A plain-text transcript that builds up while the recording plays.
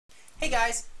Hey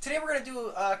guys, today we're going to do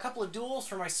a couple of duels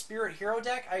for my SpiritHero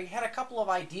deck. I had a couple of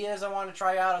ideas I wanted to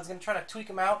try out. I was going to try to tweak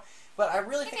them out, but I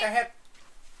really think I have...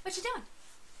 What you doing?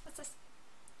 What's this?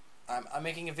 I'm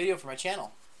making a video for my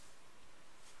channel.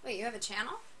 Wait, you have a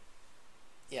channel?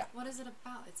 Yeah. What is it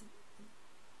about?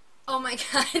 Oh my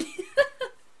god.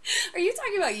 Are you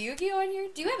talking about Yu-Gi-Oh on here?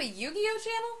 Do you have a Yu-Gi-Oh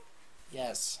channel?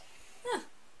 Yes. Huh.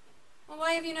 Well,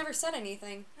 why have you never said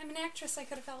anything? I'm an actress, I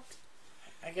could have helped.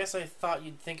 I guess I thought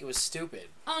you'd think it was stupid.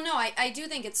 Oh no, I do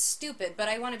think it's stupid, but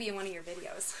I want to be in one of your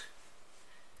videos.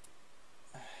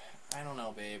 I don't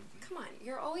know, babe. Come on,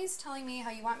 you're always telling me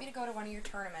how you want me to go to one of your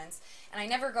tournaments, and I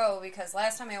never go because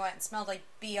last time I went it smelled like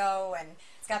BO, and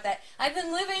it's got that, I've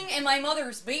been living in my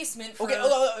mother's basement for...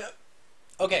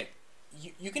 Okay,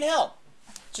 you can help.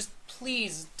 Just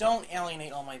please don't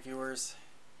alienate all my viewers.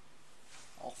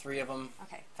 All three of them.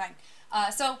 Okay, fine.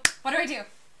 So, what do I do?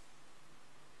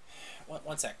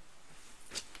 One sec.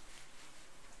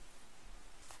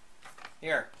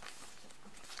 Here.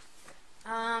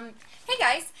 Hey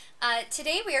guys,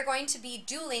 today we are going to be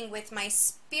dueling with my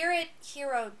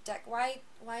SpiritHero deck. Why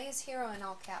is hero in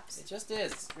all caps? It just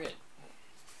is. It's weird.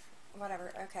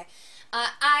 Whatever, okay.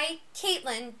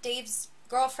 Caitlin, Dave's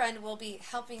girlfriend, will be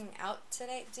helping out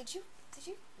today. Did you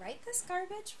write this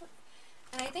garbage?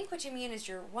 And I think what you mean is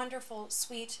your wonderful,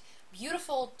 sweet,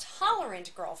 beautiful,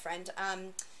 tolerant girlfriend,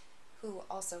 who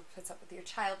also puts up with your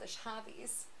childish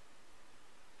hobbies.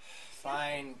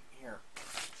 Fine. Here.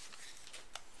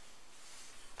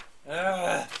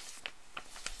 Ugh.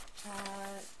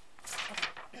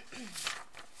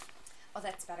 Oh,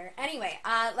 that's better. Anyway,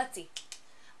 let's see.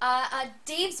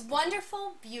 Dave's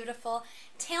wonderful, beautiful,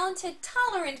 talented,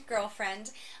 tolerant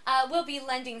girlfriend will be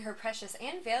lending her precious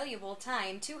and valuable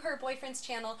time to her boyfriend's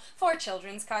channel for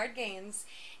children's card games.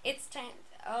 It's time...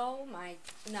 Oh my...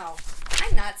 No,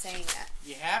 I'm not saying that.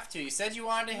 You have to. You said you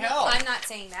wanted to help. No, I'm not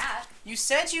saying that. You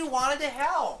said you wanted to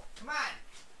help. Come on.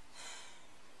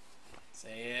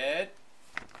 Say it.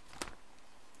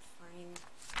 Fine.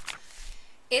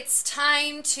 It's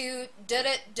time to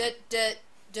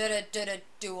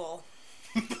duel.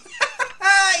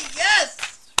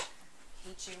 Yes!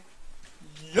 Hate you.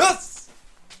 Yes!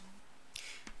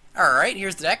 Alright,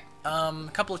 here's the deck. A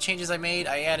couple of changes I made.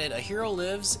 I added a Hero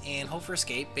Lives and Hope for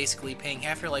Escape, basically paying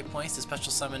half your life points to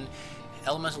special summon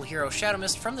Elemental Hero Shadow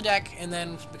Mist from the deck, and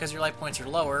then because your life points are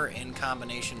lower, in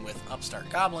combination with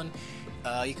Upstart Goblin,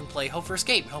 you can play Hope for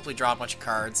Escape, hopefully draw a bunch of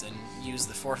cards, and use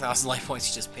the 4,000 life points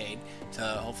you just paid to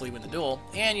hopefully win the duel.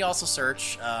 And you also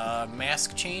search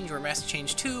Mask Change or Mask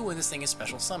Change 2 when this thing is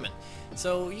special summon.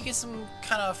 So you get some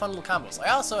kind of fun little combos.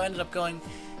 I also ended up going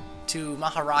to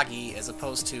Maharagi as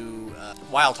opposed to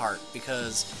Wildheart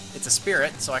because it's a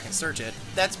spirit, so I can search it.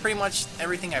 That's pretty much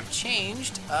everything I've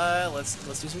changed. Let's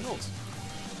do some duels.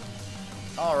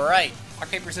 Alright. Rock,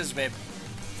 paper, scissors, babe.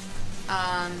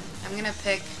 I'm gonna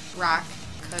pick rock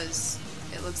because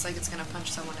it looks like it's gonna punch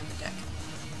someone in the dick.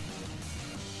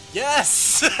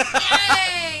 Yes!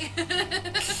 Yay!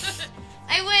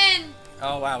 I win!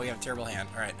 Oh wow, we have a terrible hand.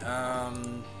 Alright,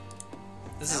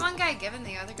 this is one guy giving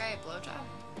the other guy a blowjob?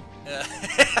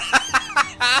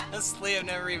 Honestly, I've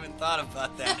never even thought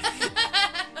about that.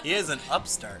 He is an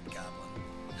upstart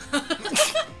goblin.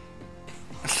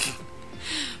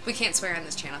 We can't swear on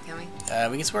this channel, can we?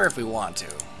 We can swear if we want to.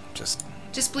 Just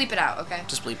bleep it out, okay?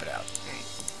 Just bleep it out. Alright.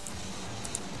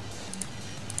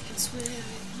 Can swear.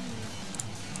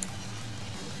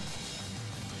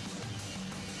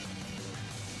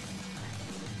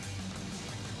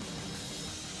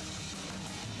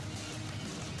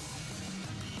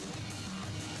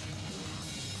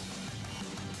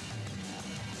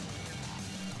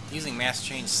 Using Mass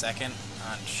Change second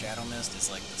on Shadow Mist is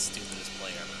like the stupidest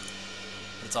play ever.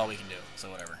 But it's all we can do,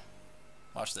 so whatever.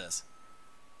 Watch this.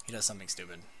 He does something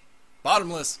stupid.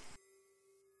 Bottomless!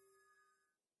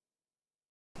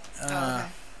 Okay.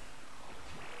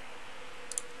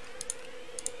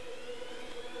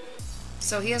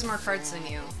 So he has more cards than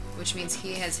you, which means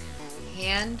he has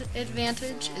hand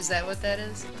advantage? Is that what that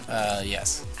is?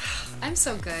 Yes. I'm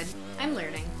so good. I'm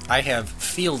learning. I have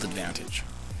field advantage.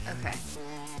 Okay.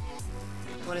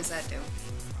 What does that do?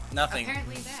 Nothing.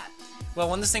 Apparently that. Well,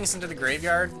 when this thing is sent to the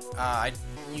graveyard,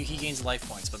 he gains life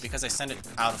points, but because I send it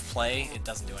out of play, it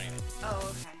doesn't do anything.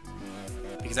 Oh, okay.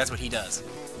 Because that's what he does.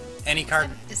 Any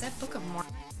card... Is that Book of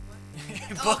Mormon?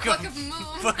 Book of Moon.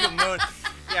 Book of Moon.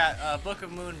 Yeah, Book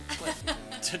of Moon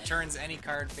turns any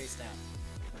card face down.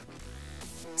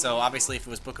 So obviously, if it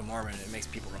was Book of Mormon, it makes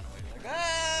people run away. Like,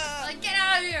 ah! Like, get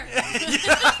out of here! Get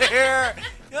out of here!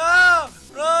 No!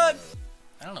 Run!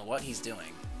 I don't know what he's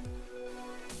doing.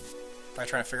 Probably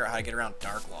trying to figure out how to get around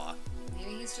Dark Law.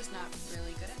 Maybe he's just not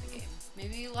really good at the game.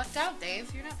 Maybe you lucked out,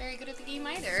 Dave. You're not very good at the game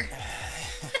either.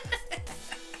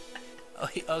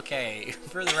 Okay,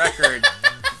 for the record,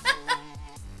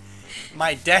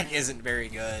 my deck isn't very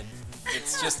good.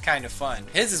 It's just kind of fun.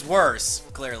 His is worse,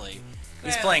 clearly.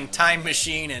 He's playing Time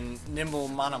Machine and Nimble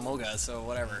Monomoga, so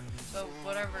whatever. So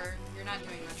whatever, you're not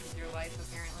doing much with your life,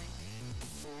 apparently.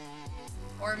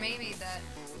 Or maybe that,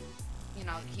 you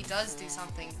know, he does do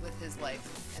something with his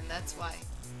life, and that's why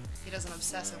he doesn't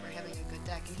obsess over having a good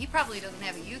deck. And he probably doesn't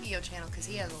have a Yu-Gi-Oh channel because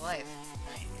he has a life.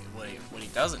 What he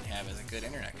doesn't have is a good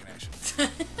internet connection.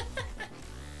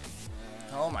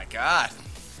 Oh my god.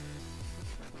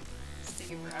 It's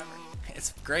taking forever.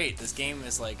 It's great. This game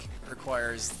is like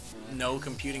requires no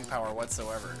computing power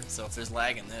whatsoever. So if there's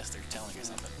lag in this, they're telling you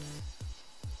something.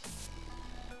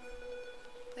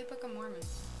 Play Book of Mormon.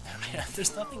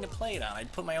 There's nothing to play it on.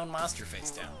 I'd put my own monster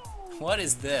face down. What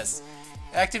is this?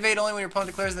 Activate only when your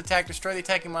opponent declares an attack. Destroy the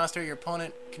attacking monster your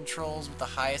opponent controls with the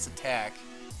highest attack.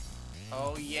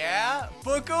 Oh yeah?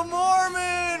 Book of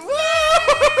Mormon! Woo!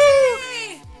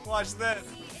 Watch this.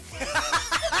 It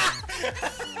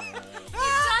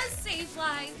does save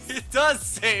lives. It does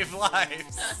save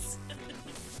lives.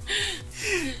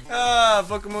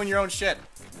 Book of Moon, your own shit.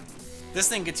 This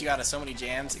thing gets you out of so many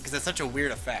jams because it's such a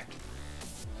weird effect.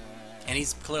 And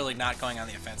he's clearly not going on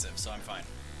the offensive, so I'm fine.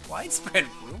 Widespread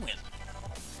Ruin.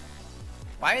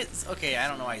 Why is... Okay, I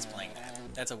don't know why he's playing that.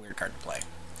 That's a weird card to play.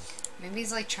 Maybe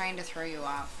he's like trying to throw you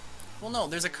off. Well, no,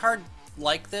 there's a card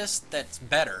like this that's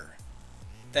better.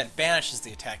 That banishes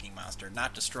the attacking monster,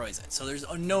 not destroys it. So there's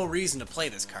no reason to play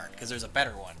this card, because there's a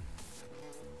better one.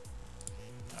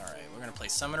 Alright, we're going to play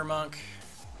Summoner Monk.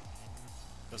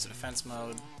 Goes to defense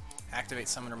mode. Activate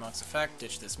Summoner Monk's effect.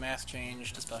 Ditch this mask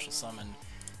change to special summon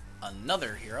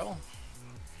another hero.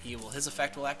 His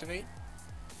effect will activate.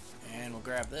 And we'll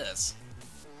grab this.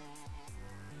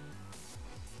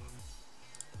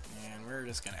 And we're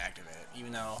just going to activate it.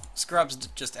 Even though Scrub's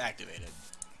just activated.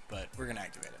 But we're going to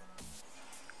activate it.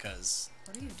 Because...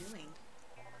 What are you doing?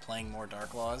 Playing more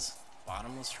Dark Laws.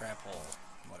 Bottomless Trap Hole.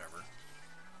 Whatever.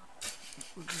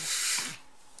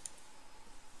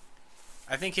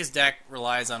 I think his deck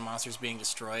relies on monsters being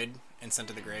destroyed and sent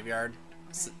to the graveyard.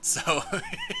 So,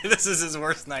 this is his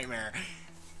worst nightmare.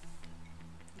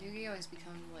 Yu-Gi-Oh has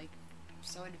become, like,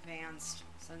 so advanced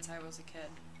since I was a kid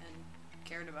and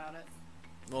cared about it.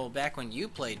 Well, back when you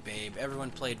played, Babe, everyone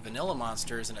played vanilla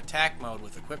monsters in attack mode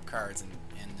with equip cards and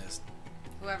this...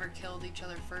 Whoever killed each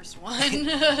other first won.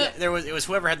 Yeah, it was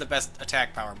whoever had the best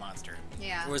attack power monster.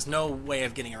 Yeah. There was no way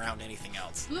of getting around anything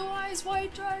else. Blue Eyes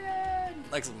White Dragon!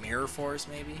 Like Mirror Force,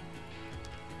 maybe?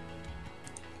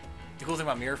 The cool thing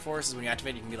about Mirror Force is when you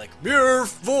activate it, you can be like, Mirror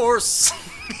Force!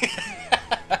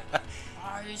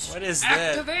 What is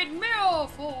that? Activate Mirror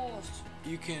Force!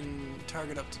 You can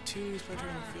target up to 2, spray turn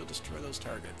in the field, destroy those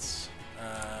targets.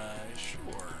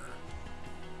 Sure.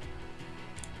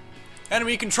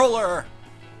 Enemy controller!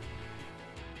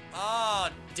 Oh,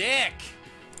 dick!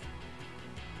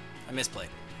 I misplayed.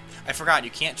 I forgot, you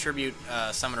can't tribute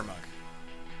Summoner Monk.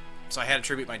 So I had to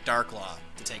tribute my Dark Law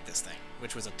to take this thing,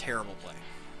 which was a terrible play.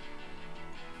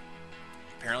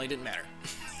 Apparently didn't matter.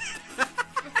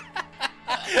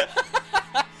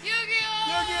 Yu-Gi-Oh!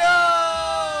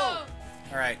 Yu-Gi-Oh!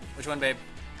 Alright, which one, babe?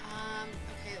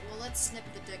 Okay, well, let's snip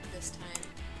the dick this time.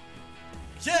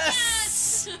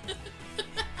 Yes!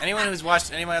 Anyone who's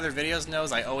watched any of my other videos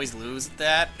knows I always lose at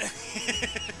that.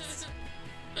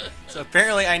 So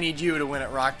apparently I need you to win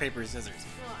at rock, paper, scissors.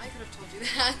 Well, I could have told you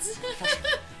that.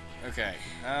 Okay.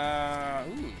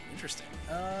 Ooh, interesting.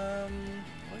 What do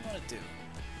we want to do?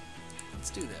 Let's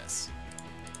do this.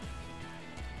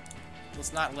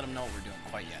 Let's not let him know what we're doing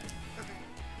quite yet. Okay.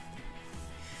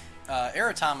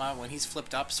 Aratama, when he's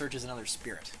flipped up, searches another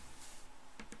spirit.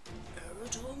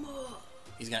 Aratama!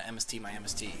 He's gonna MST my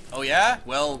MST. Oh yeah?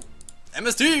 Well,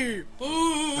 MST! He's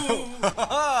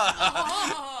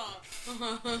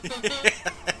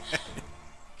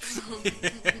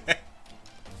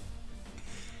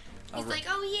like,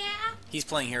 oh yeah? He's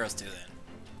playing Heroes 2 then.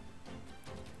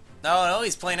 No,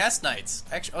 he's playing S-Knights.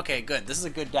 Actually, okay, good. This is a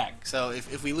good deck. So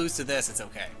if we lose to this, it's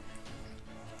okay.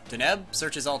 Deneb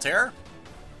searches Altair.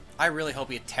 I really hope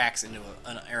he attacks into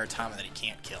an Aratama that he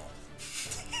can't kill.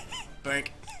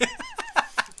 Bank.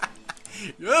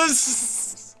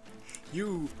 Yes!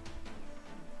 You.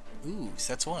 Ooh,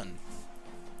 sets 1.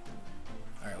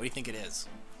 Alright, what do you think it is?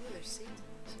 Ooh, there's seeds.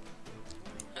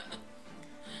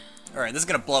 Alright, this is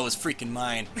gonna blow his freaking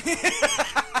mind.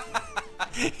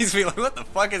 He's gonna be like, what the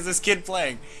fuck is this kid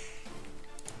playing?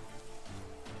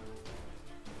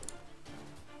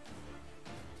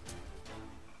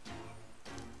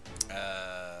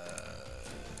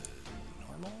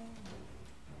 Normal?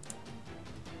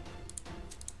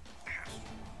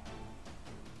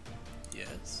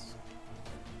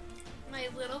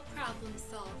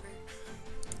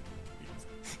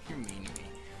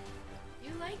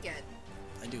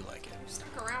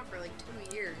 like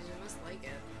 2 years. You must like it.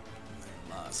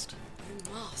 I must. You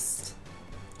must.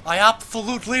 I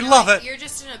absolutely love it! You're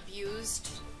just an abused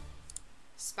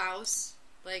spouse.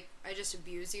 Like, I just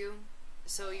abuse you.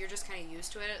 So you're just kind of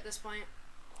used to it at this point.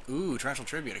 Ooh, torrential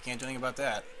tribute. I can't do anything about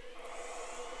that.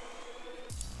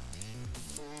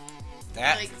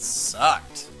 That Like,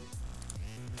 sucked.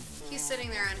 He's sitting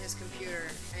there on his computer,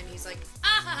 and he's like,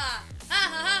 ah ha ha, ah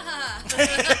ha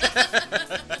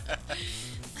ha.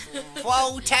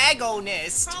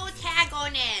 Protagonist!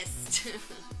 Protagonist!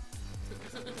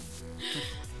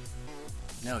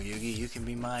 No, Yugi, you can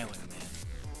be my wingman.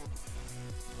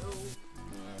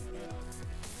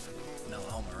 No,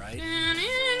 Homer, right?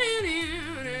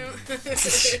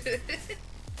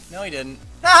 No, he didn't.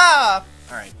 Ah!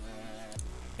 Alright.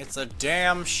 It's a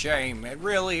damn shame. It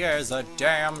really is a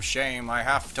damn shame I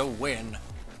have to win.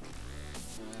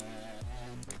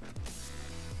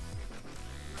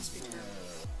 Must be terrible.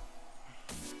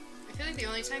 I feel like the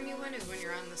only time you win is when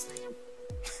you're on this thing.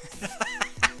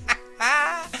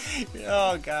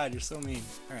 Oh god, you're so mean.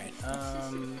 Alright,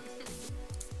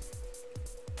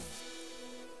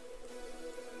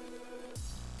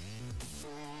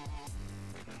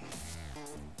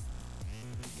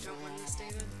 Don't win this,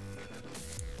 David.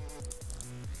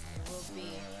 There will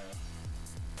be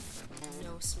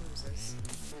no smoozes.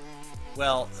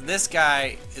 well, this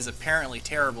guy is apparently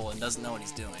terrible and doesn't know what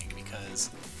he's doing because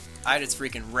I just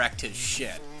freaking wrecked his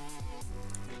shit.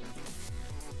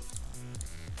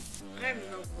 I have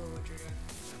no clue what you're doing.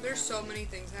 There's so many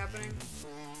things happening.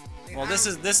 Like, Well, this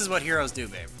is what heroes do,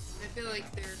 babe. I feel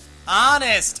like they're...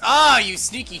 Honest! Oh, you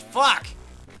sneaky fuck!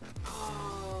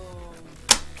 Oh.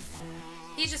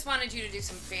 He just wanted you to do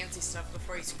some fancy stuff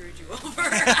before he screwed you over.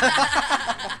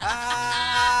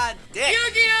 Ah, dick!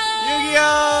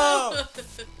 Yu-Gi-Oh! Yu-Gi-Oh!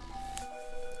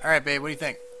 Alright, babe, what do you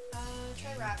think?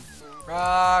 Try rock.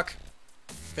 Rock!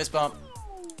 Fist bump.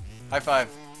 High five.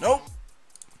 Nope!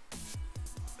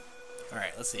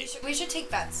 Alright, let's see. We should take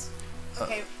bets.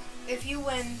 Okay, if you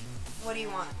win, what do you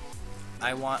want?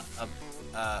 I want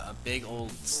a big old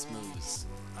smooze.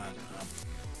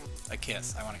 A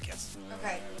kiss. I want a kiss.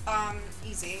 Okay,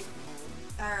 easy.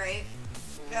 Alright.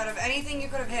 Out of anything you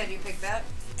could have hit, you picked that?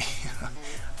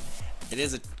 It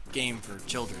is a game for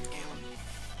children, Galen.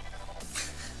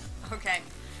 Okay.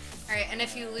 Alright, and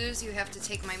if you lose, you have to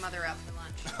take my mother out for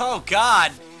lunch. Oh,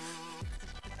 God!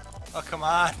 Oh, come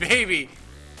on, baby!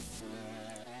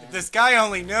 If this guy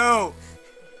only knew!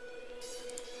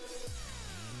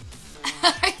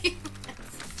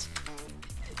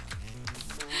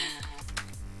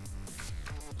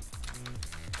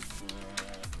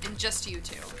 And just you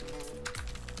two.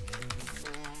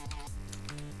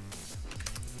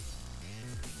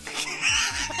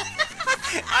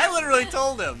 I literally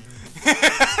told him!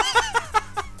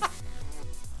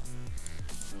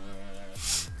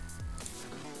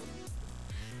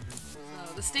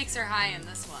 Oh, the stakes are high in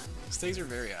this one. Stakes are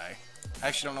very high. I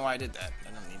actually don't know why I did that.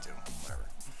 I don't need to. Whatever.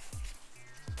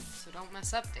 So don't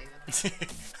mess up, David.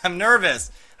 I'm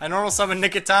nervous. I normal summon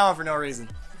Nikitama for no reason.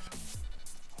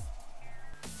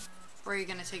 Or are you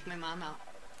gonna take my mom out?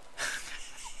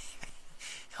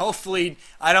 Hopefully,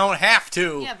 I don't have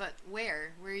to. Yeah, but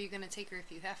where? Where are you gonna take her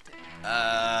if you have to?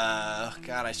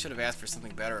 God, I should have asked for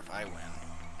something better if I win.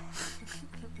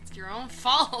 It's your own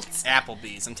fault.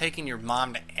 Applebee's. I'm taking your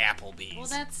mom to Applebee's.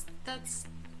 Well,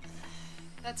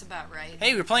 that's about right.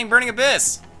 Hey, we're playing Burning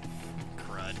Abyss.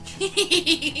 Crud.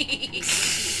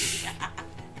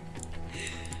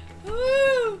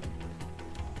 Woo!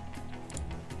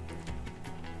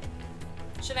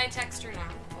 Should I text her now?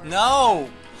 Or... No!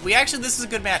 This is a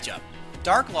good matchup.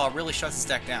 Darklaw really shuts his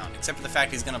deck down, except for the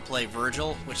fact he's going to play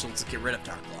Virgil, which will just get rid of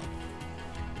Darklaw.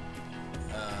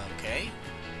 Okay.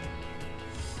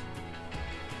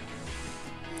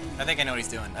 I think I know what he's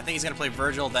doing. I think he's going to play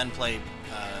Virgil, then play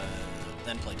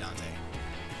Dante.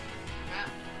 Wow.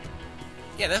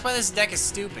 Yeah, that's why this deck is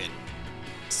stupid.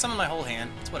 Summon my whole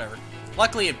hand. It's whatever.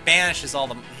 Luckily, it banishes all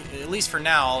the... At least for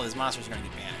now, all his monsters are going to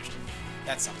get banished.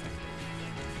 That's something.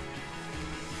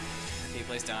 He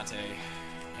plays Dante.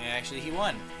 Yeah, actually, he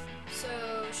won. So,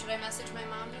 should I message my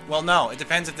mom? Well, no. It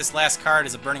depends if this last card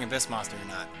is a Burning Abyss monster or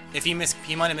not. If he might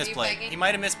have misplayed. He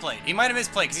might have misplayed. He might have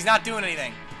misplayed because he's not doing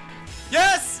anything.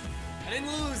 Yes! I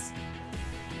didn't lose.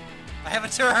 I have a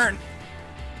turn.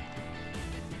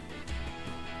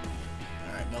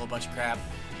 All right, mill a bunch of crap.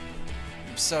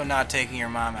 I'm so not taking your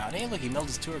mom out. Hey, look, he milled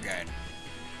his tour guide.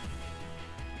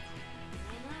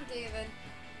 Come on, David.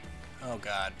 Oh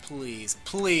God, please,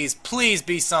 please, please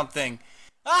be something.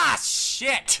 Ah,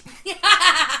 shit!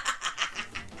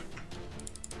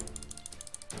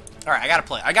 Alright, I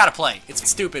gotta play. It's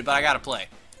stupid, but I gotta play.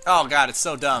 Oh god, it's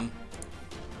so dumb.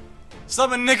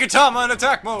 Summon Nikitama in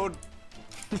attack mode!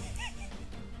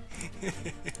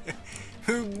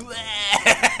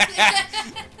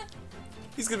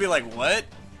 He's gonna be like, what?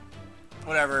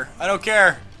 Whatever, I don't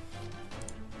care.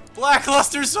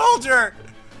 Blackluster Soldier!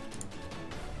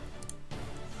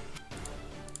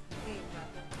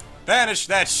 Banish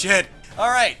that shit!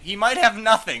 Alright, he might have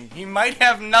nothing. He might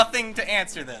have nothing to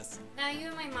answer this. Now you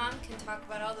and my mom can talk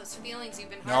about all those feelings you've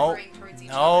been No, harboring towards each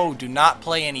other. no, do not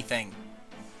play anything.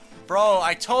 Bro,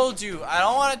 I told you, I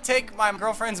don't want to take my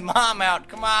girlfriend's mom out.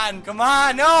 Come on, come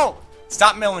on, no!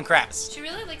 Stop milling craps. She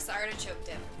really likes the artichoke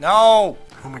dip. No!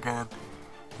 Oh my god.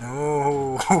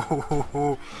 No.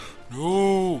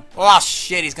 No. Oh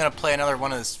shit, he's gonna play another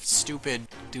one of this stupid.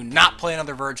 Do not play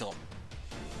another Virgil.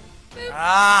 Boop.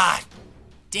 Ah!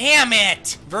 Damn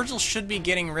it! Virgil should be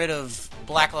getting rid of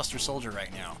Blackluster Soldier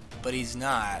right now, but he's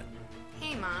not.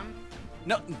 Hey, Mom.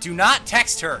 No, do not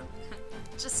text her.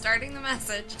 Just starting the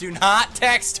message. Do not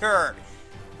text her.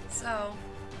 So,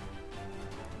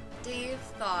 Dave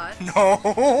thought...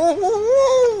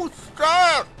 No!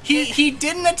 Stop! He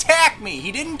didn't attack me.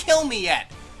 He didn't kill me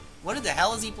yet. What the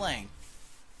hell is he playing?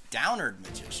 Downward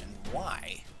Magician.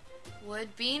 Why?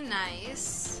 Would be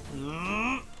nice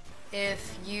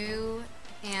if you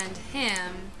and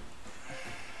him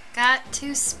got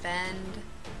to spend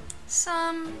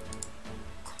some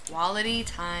quality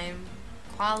time.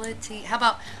 How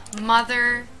about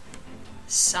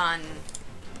mother-son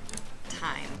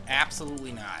time?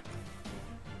 Absolutely not.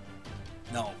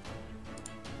 No.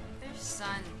 Their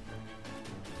son.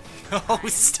 Oh,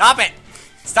 stop it!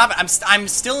 Stop it! I'm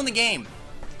still in the game.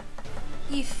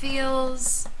 He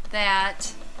feels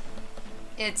that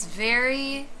it's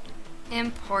very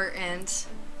important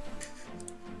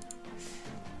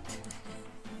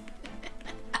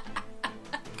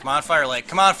Come on, Fire Lake.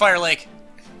 Come on, Fire Lake.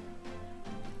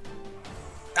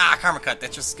 Ah, Karma Cut.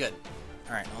 That's just good.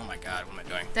 Alright, oh my god, what am I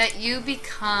doing? that you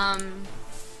become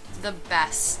the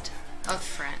best of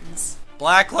friends.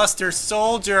 Blackluster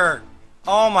Soldier!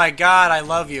 Oh my god, I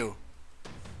love you.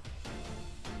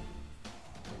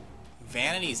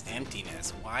 Vanity's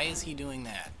Emptiness. Why is he doing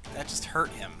that? That just hurt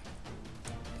him.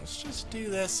 Let's just do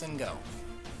this and go.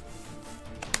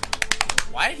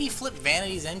 Why did he flip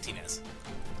Vanity's Emptiness?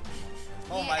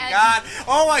 Oh my god!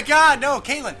 Oh my god! No,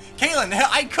 Caitlin! Caitlin,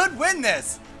 I could win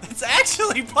this! It's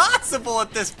actually possible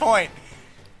at this point!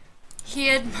 He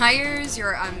admires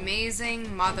your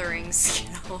amazing mothering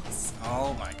skills.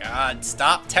 Oh my god,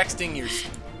 stop texting your...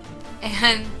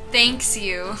 And thanks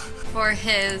you for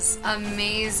his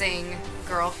amazing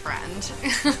girlfriend.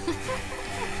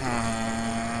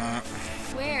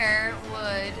 Where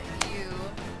would you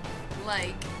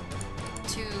like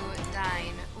to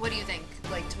dine? What do you think?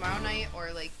 Like tomorrow night,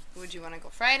 or like would you want to go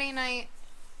Friday night?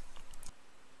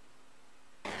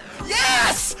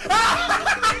 Yes!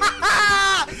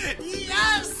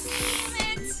 Yes!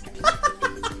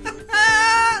 Damn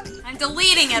it! I'm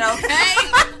deleting it, okay?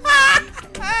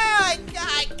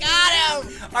 I got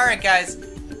him! Alright guys,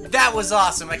 that was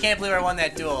awesome. I can't believe I won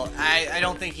that duel. I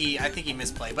don't think I think he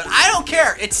misplayed, but I don't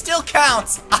care. It still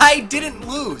counts. I didn't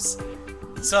lose.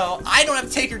 So I don't have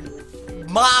to take her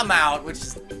mom out, which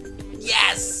is,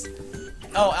 yes!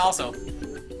 Oh, also,